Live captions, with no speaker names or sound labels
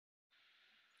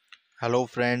Hello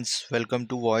friends, welcome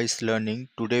to Voice Learning.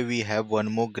 Today we have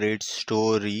one more great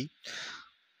story,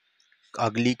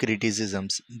 Ugly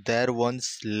Criticisms. There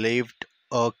once lived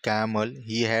a camel.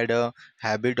 He had a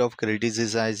habit of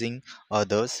criticizing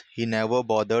others. He never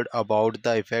bothered about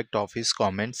the effect of his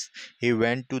comments. He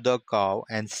went to the cow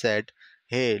and said,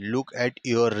 "Hey, look at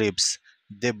your ribs.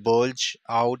 They bulge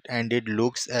out and it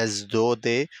looks as though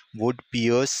they would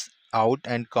pierce out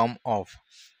and come off.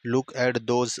 Look at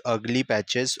those ugly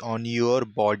patches on your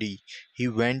body." He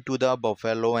went to the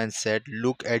buffalo and said,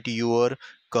 "Look at your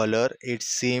color. It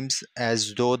seems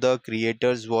as though the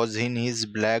creator was in his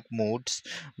black moods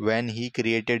when he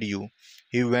created you."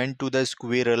 He went to the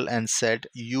squirrel and said,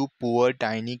 "You poor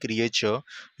tiny creature,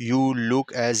 you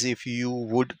look as if you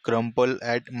would crumple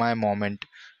at my moment.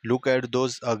 Look at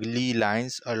those ugly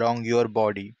lines along your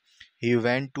body." He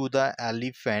went to the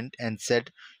elephant and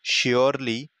said,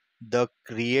 "Surely the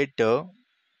creator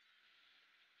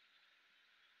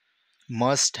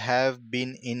must have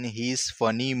been in his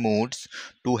funny moods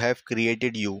to have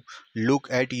created you. Look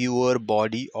at your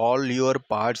body, all your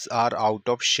parts are out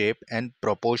of shape and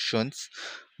proportions.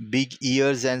 Big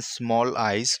ears and small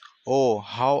eyes. Oh,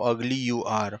 how ugly you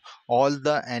are." All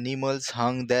the animals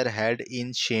hung their head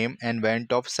in shame and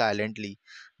went off silently.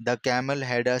 The camel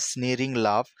had a sneering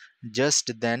laugh.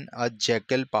 Just then a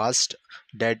jackal passed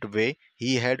that way.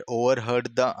 He had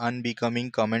overheard the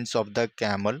unbecoming comments of the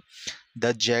camel.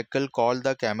 The jackal called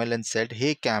the camel and said,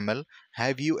 "Hey camel,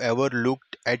 have you ever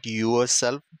looked at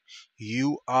yourself?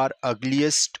 You are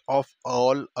ugliest of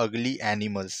all ugly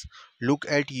animals. Look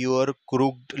at your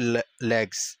crooked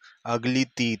legs, ugly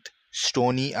teeth,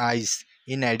 stony eyes.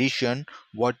 In addition,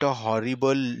 what a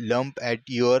horrible lump at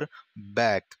your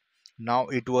back." Now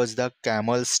it was the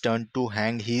camel's turn to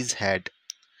hang his head.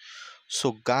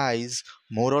 So, guys,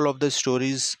 moral of the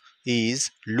stories is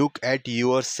look at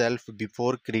yourself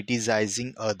before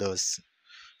criticizing others.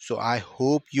 So, I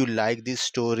hope you like these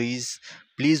stories.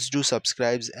 Please do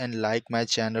subscribe and like my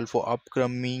channel for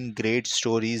upcoming great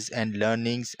stories and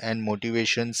learnings and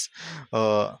motivations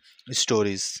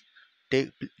stories.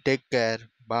 Take take care.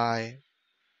 Bye.